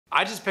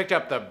I just picked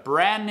up the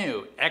brand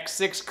new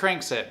X6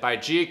 Crankset by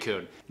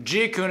Jiankun.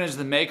 Jiankun is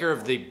the maker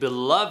of the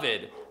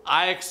beloved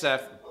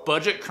IXF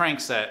budget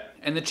crankset,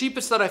 and the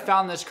cheapest that I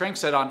found this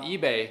crankset on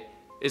eBay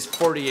is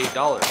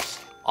 $48.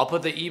 I'll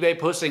put the eBay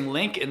posting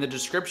link in the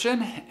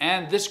description,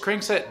 and this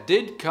crankset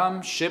did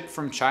come shipped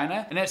from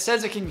China, and it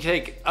says it can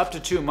take up to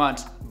 2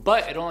 months,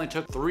 but it only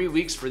took 3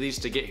 weeks for these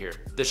to get here.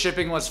 The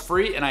shipping was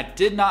free, and I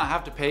did not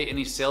have to pay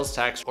any sales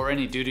tax or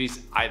any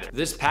duties either.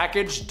 This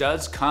package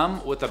does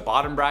come with a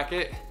bottom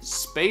bracket,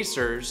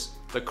 spacers,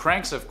 the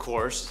cranks of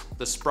course,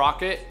 the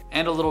sprocket,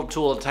 and a little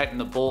tool to tighten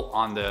the bolt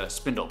on the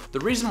spindle. The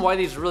reason why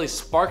these really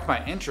sparked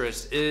my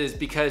interest is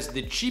because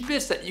the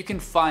cheapest that you can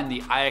find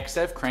the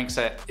IXF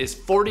crankset is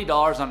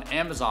 $40 on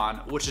Amazon,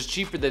 which is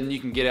cheaper than you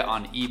can get it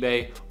on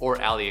eBay or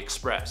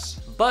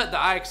AliExpress. But the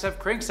IXF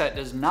crankset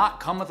does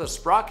not come with a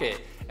sprocket,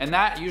 and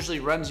that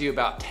usually runs you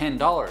about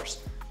 $10.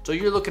 So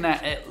you're looking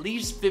at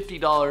least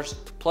 $50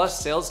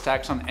 plus sales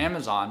tax on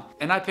Amazon,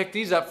 and I picked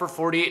these up for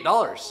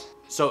 $48.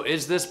 So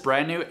is this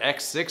brand new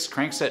X6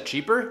 crankset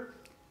cheaper?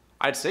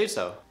 I'd say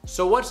so.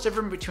 So what's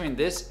different between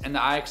this and the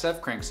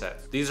IXF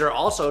crankset? These are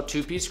also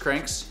 2-piece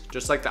cranks,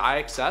 just like the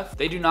IXF.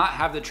 They do not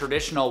have the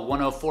traditional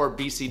 104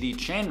 BCD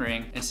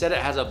chainring. Instead, it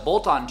has a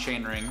bolt-on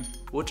chainring,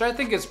 which I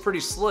think is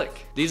pretty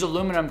slick. These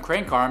aluminum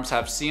crank arms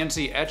have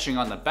CNC etching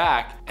on the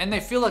back, and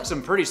they feel like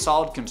some pretty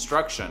solid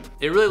construction.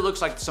 It really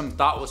looks like some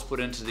thought was put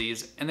into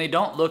these, and they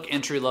don't look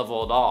entry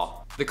level at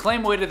all. The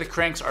claim weight of the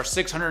cranks are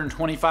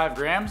 625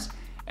 grams,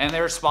 and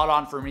they were spot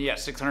on for me at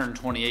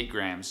 628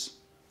 grams.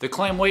 The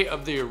claim weight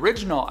of the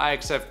original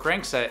IXF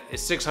crankset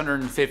is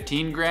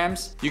 615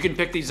 grams. You can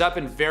pick these up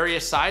in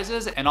various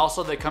sizes, and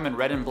also they come in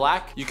red and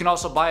black. You can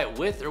also buy it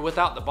with or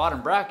without the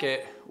bottom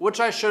bracket, which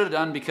I should have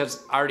done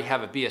because I already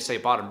have a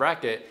BSA bottom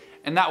bracket,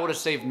 and that would have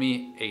saved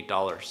me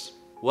 $8.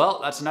 Well,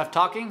 that's enough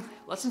talking.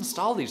 Let's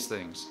install these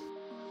things.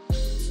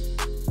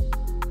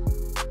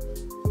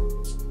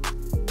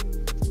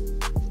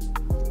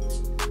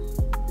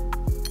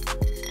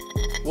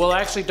 Well,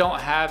 I actually don't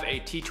have a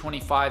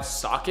T25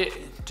 socket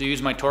to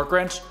use my torque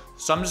wrench,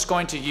 so I'm just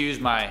going to use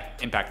my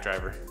impact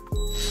driver.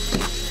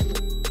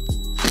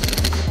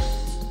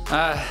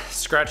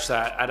 Scratch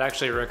that. I'd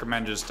actually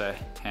recommend just a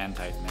hand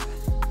tighten it.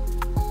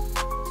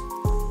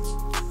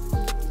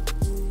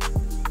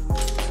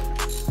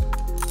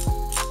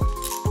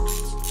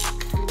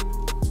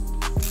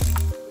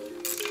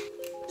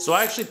 So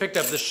I actually picked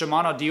up this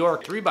Shimano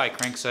Dior 3x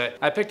crankset.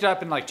 I picked it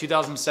up in like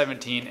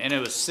 2017 and it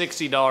was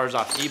 $60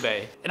 off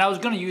eBay. And I was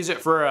gonna use it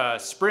for a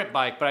sprint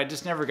bike, but I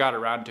just never got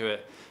around to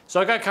it. So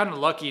I got kind of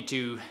lucky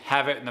to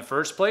have it in the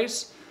first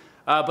place.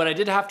 But I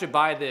did have to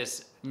buy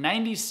this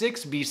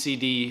 96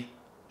 BCD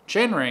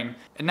chainring,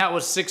 and that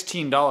was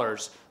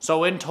 $16.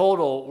 So in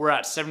total, we're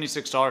at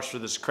 $76 for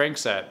this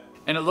crankset.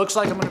 And it looks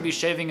like I'm gonna be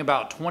shaving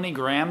about 20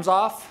 grams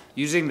off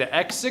using the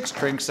X6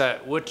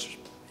 crankset, which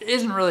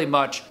isn't really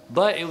much,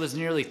 but it was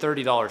nearly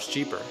 $30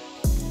 cheaper.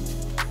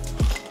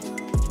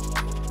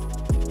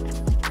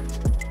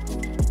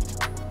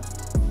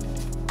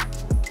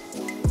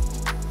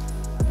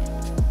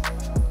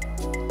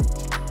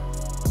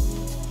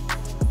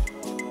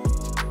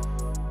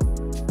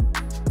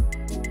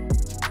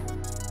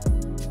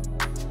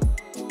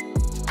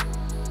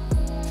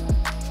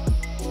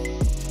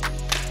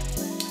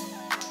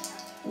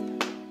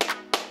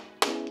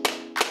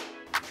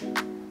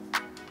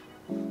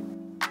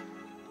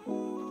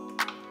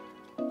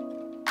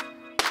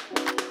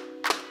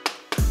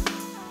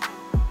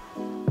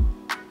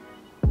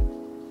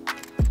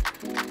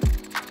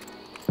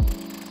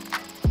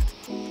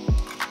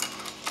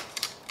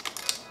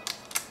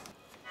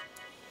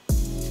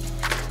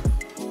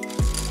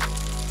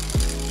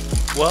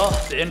 Well,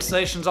 the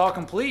installation's all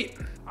complete.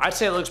 I'd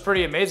say it looks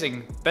pretty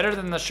amazing. Better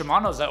than the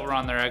Shimanos that were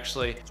on there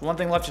actually. There's one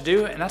thing left to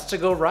do, and that's to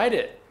go ride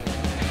it.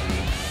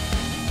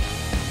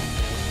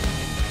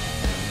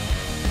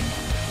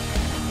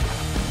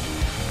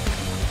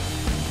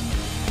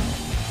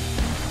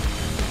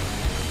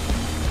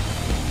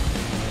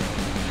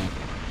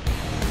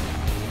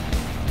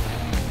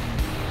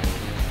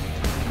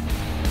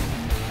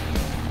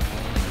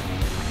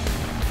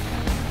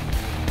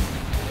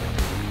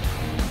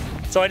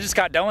 So I just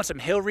got done with some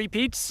hill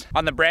repeats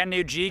on the brand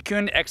new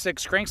Jiankun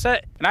X6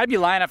 crankset, and I'd be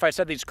lying if I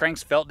said these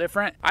cranks felt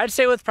different. I'd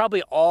say with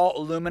probably all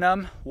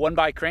aluminum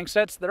 1x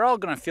cranksets, they're all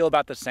gonna feel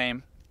about the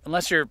same,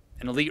 unless you're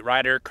an elite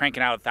rider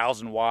cranking out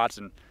 1,000 watts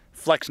and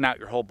flexing out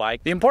your whole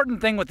bike. The important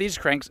thing with these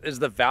cranks is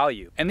the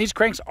value, and these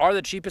cranks are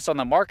the cheapest on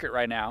the market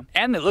right now,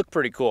 and they look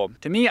pretty cool.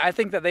 To me, I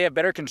think that they have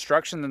better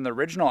construction than the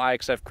original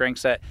IXF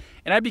crankset,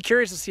 and I'd be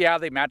curious to see how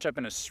they match up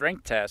in a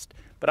strength test,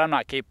 but I'm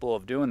not capable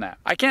of doing that.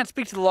 I can't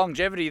speak to the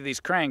longevity of these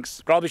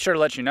cranks, but I'll be sure to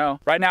let you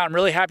know. Right now, I'm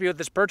really happy with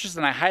this purchase,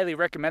 and I highly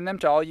recommend them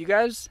to all you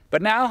guys.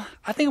 But now,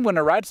 I think I'm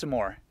gonna ride some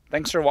more.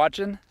 Thanks for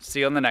watching. See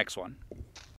you on the next one.